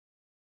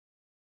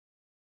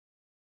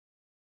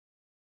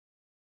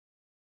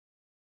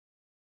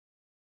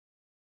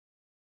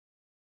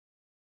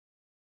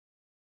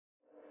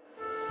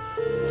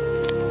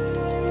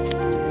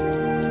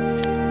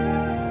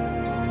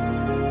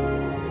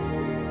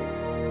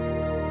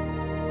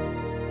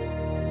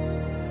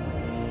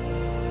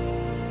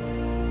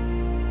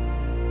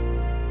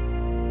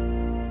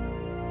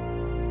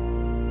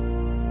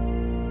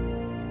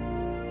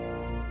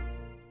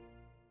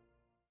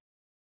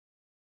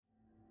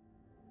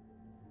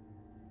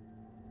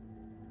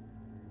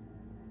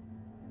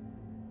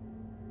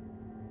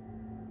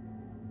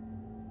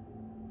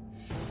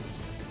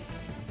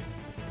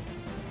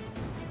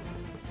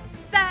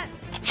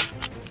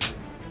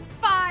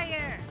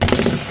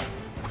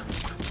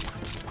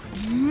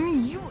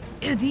You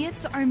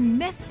idiots are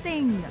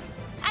missing!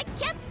 I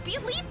can't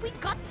believe we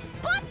got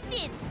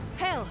spotted!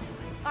 Hell,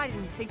 I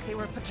didn't think they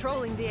were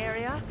patrolling the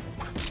area.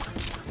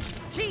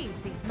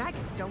 Jeez, these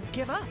maggots don't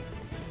give up.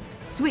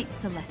 Sweet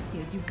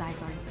Celestia, you guys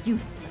are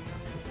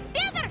useless.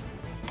 Feathers!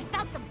 I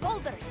found some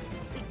boulders.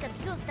 We could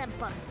use them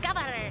for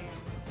cover.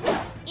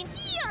 In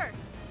here!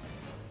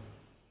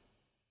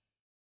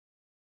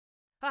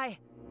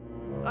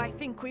 I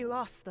think we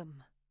lost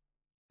them.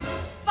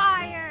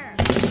 Fire!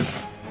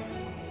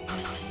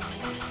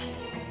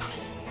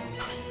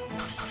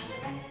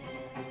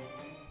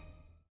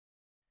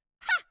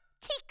 Ha!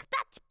 Take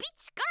that,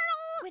 bitch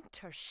girl!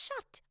 Winter,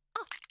 shut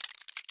up.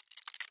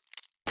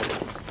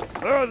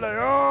 There they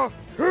are!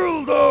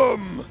 Kill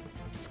them!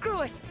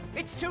 Screw it!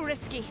 It's too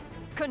risky.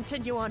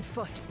 Continue on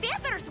foot.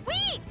 Feathers,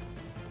 wait!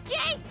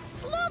 Okay,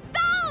 slow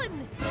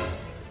down!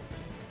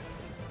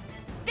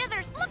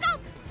 Feathers, look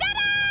out!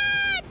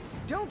 Dad!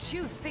 Don't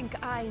you think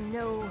I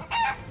know?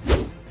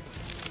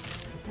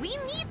 We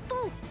need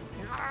to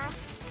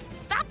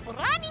stop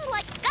running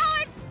like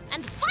cowards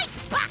and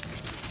fight back!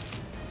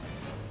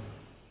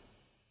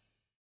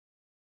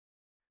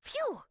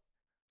 Phew!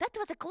 That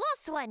was a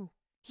close one.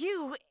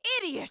 You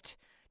idiot!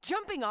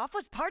 Jumping off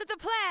was part of the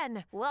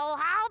plan. Well,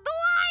 how do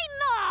I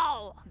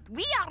know?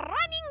 We are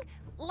running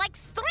like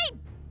stray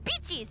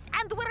bitches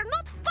and we're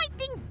not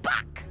fighting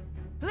back!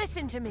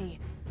 Listen to me.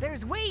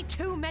 There's way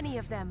too many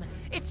of them.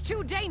 It's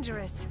too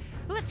dangerous.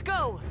 Let's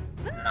go.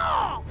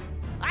 No!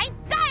 I'm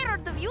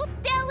tired of you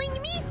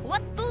telling me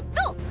what to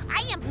do.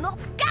 I am not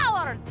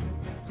coward.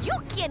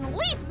 You can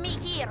leave me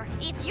here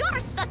if you're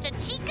such a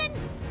chicken.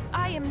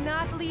 I am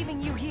not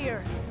leaving you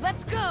here.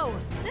 Let's go.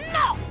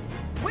 No!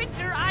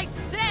 Winter, I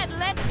said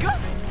let's go.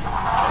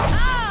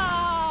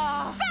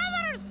 Ah!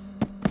 Feathers!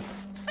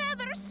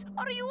 Feathers,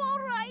 are you all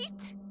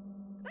right?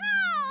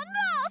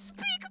 No,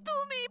 speak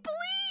to me,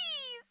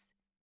 please!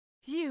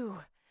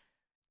 You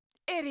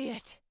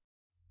idiot.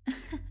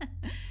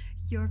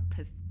 You're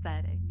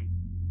pathetic.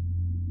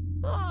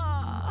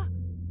 Ah!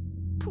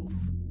 Poof.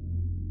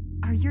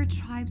 Are your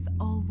tribes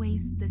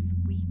always this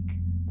weak?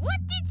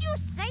 What did you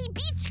say,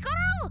 beach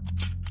girl?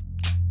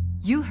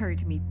 You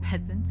heard me,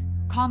 peasant.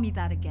 Call me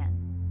that again.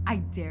 I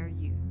dare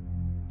you.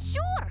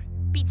 Sure,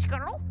 beach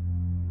girl.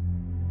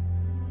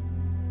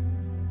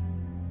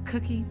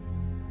 Cookie,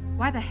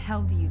 why the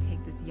hell do you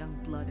take this young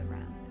blood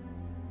around?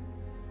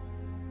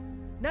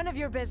 None of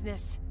your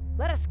business.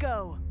 Let us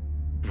go.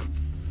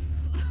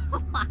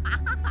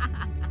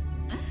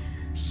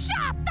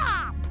 Shut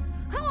up!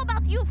 How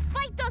about you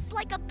fight us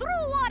like a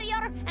true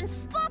warrior and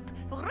stop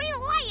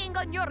relying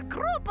on your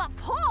group of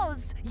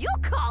hoes you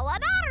call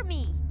an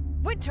army?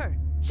 Winter,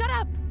 shut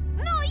up!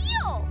 No,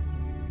 you!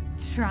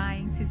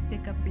 Trying to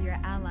stick up for your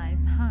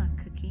allies, huh,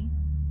 Cookie?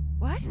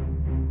 What?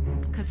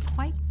 'Cause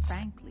quite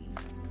frankly,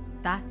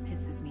 that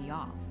pisses me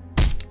off.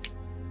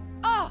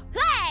 Oh!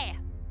 Hey!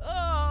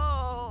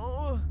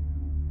 Oh!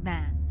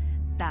 Man,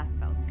 that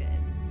felt good.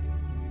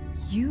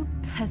 You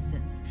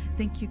peasants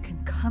think you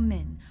can come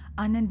in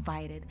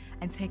uninvited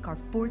and take our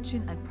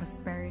fortune and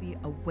prosperity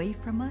away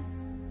from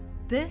us?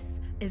 This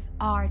is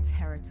our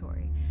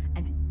territory,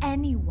 and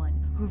anyone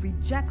who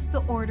rejects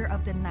the order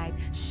of the night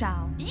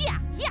shall... Yeah,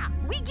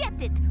 we get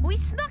it. We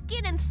snuck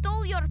in and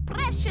stole your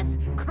precious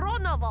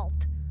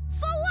chronovolt.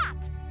 So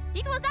what?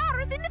 It was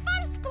ours in the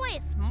first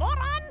place,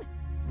 moron!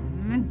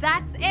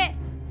 That's it!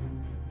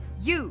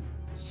 You,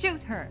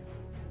 shoot her!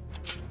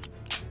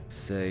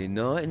 Say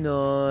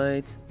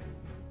night-night.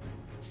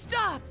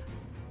 Stop!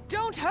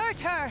 Don't hurt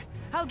her!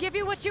 I'll give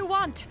you what you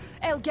want,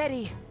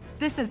 Elgeti.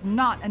 This is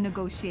not a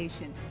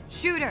negotiation.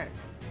 Shoot her!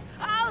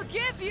 I'll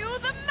give you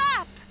the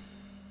map!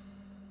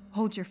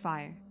 Hold your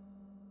fire.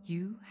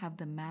 You have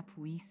the map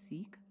we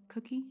seek,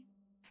 Cookie?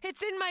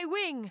 It's in my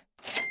wing.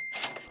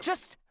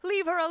 Just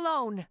leave her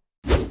alone.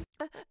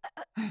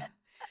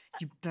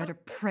 You better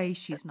pray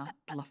she's not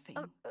bluffing.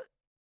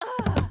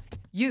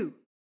 You,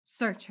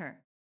 search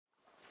her.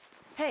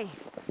 Hey,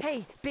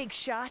 big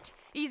shot.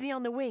 Easy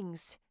on the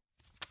wings.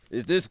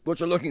 Is this what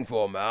you're looking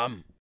for,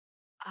 ma'am?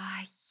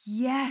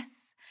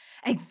 Yes.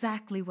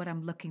 Exactly what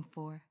I'm looking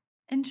for.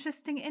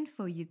 Interesting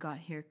info you got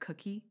here,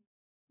 Cookie.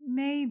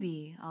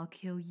 Maybe I'll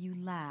kill you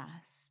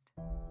last.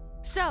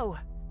 So,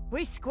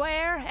 we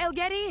square,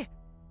 Elgeti?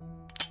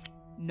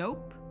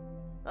 Nope.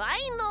 I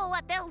know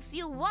what else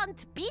you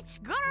want,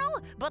 beach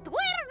girl, but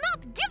we're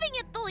not giving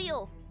it to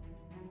you!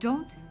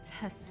 Don't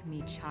test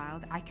me,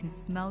 child. I can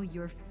smell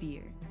your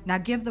fear. Now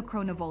give the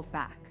chronovolt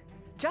back.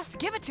 Just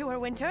give it to her,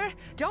 Winter.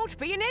 Don't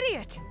be an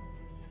idiot.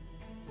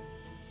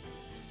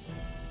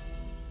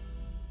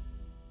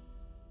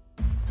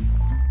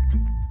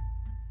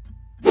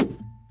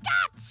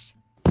 Catch!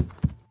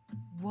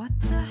 What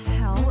the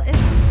hell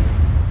is...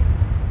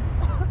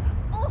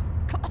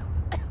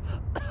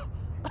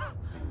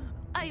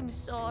 I'm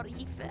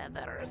sorry,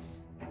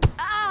 Feathers.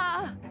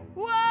 Ah!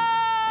 Whoa!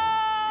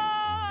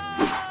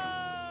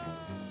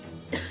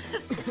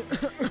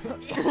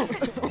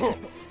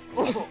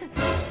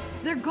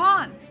 They're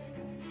gone!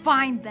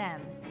 Find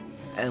them!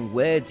 And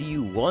where do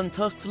you want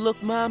us to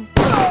look, ma'am?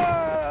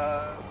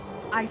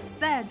 I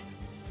said,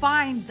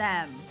 find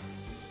them.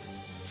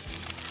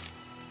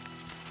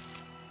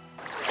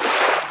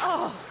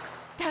 Oh,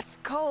 that's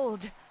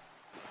cold.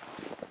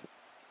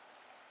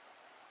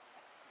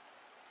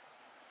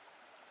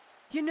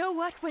 You know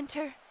what,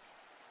 Winter?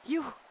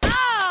 You...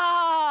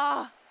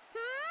 Ah!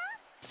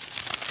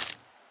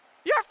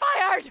 You're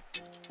fired!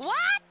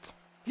 What?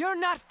 You're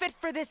not fit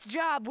for this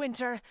job,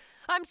 Winter.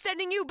 I'm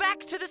sending you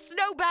back to the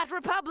Snowbat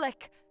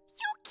Republic.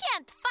 You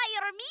can't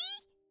fire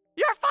me!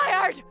 You're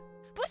fired!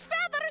 But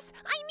Feathers,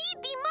 I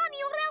need the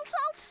money or else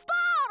I'll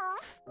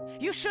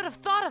starve! You should have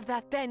thought of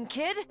that then,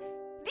 kid.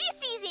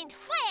 This isn't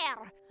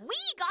fair! We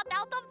got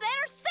out of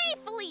there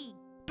safely!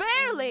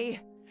 Barely!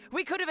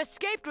 We could have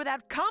escaped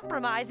without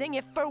compromising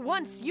if for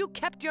once you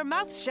kept your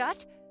mouth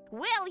shut.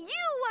 Well, you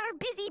were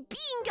busy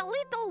being a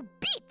little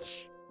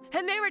bitch!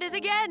 And there it is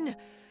again!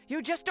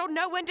 You just don't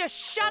know when to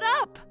shut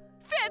up!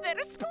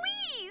 Feathers,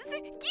 please!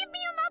 Give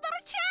me another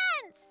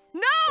chance!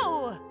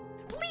 No!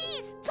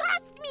 Please,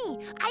 trust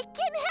me! I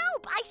can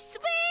help, I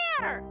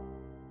swear!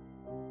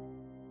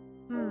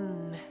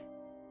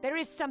 There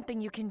is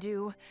something you can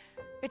do.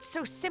 It's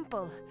so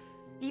simple.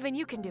 Even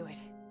you can do it.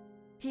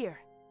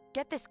 Here,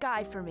 get this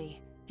guy for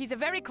me. He's a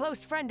very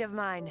close friend of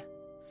mine.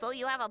 So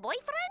you have a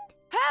boyfriend?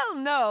 Hell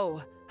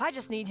no! I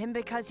just need him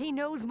because he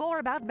knows more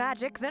about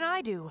magic than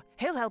I do.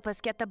 He'll help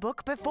us get the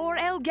book before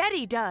El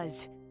Getty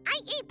does. I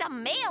ain't a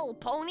male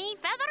pony,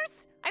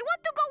 Feathers. I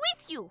want to go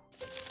with you.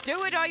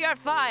 Do it or you're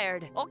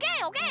fired.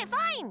 Okay,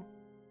 fine.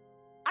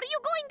 Are you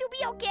going to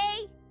be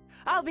okay?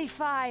 I'll be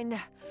fine.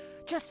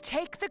 Just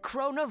take the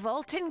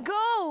Chronavault and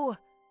go.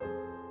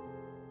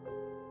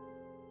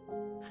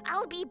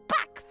 I'll be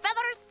back,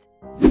 Feathers.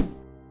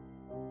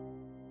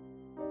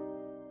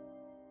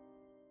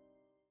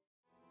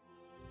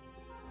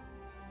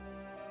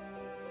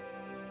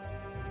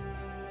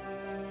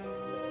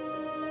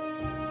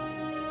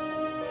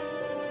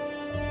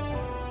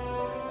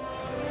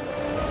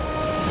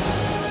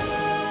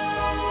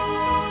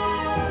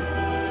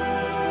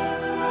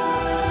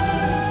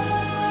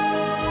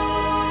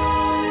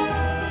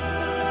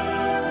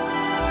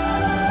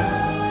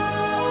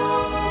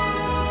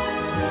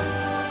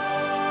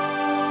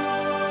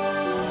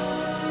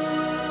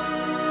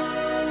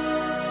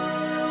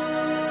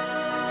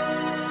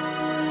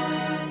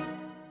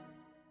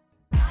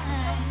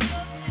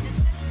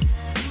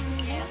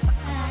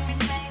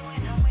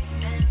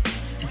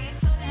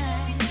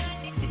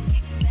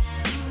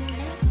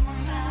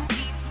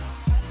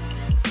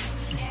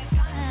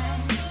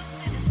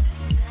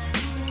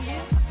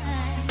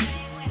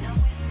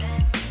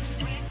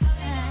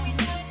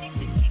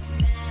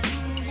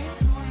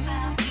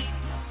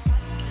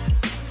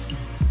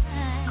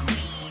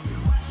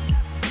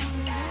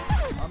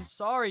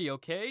 Sorry,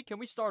 okay? Can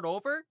we start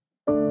over?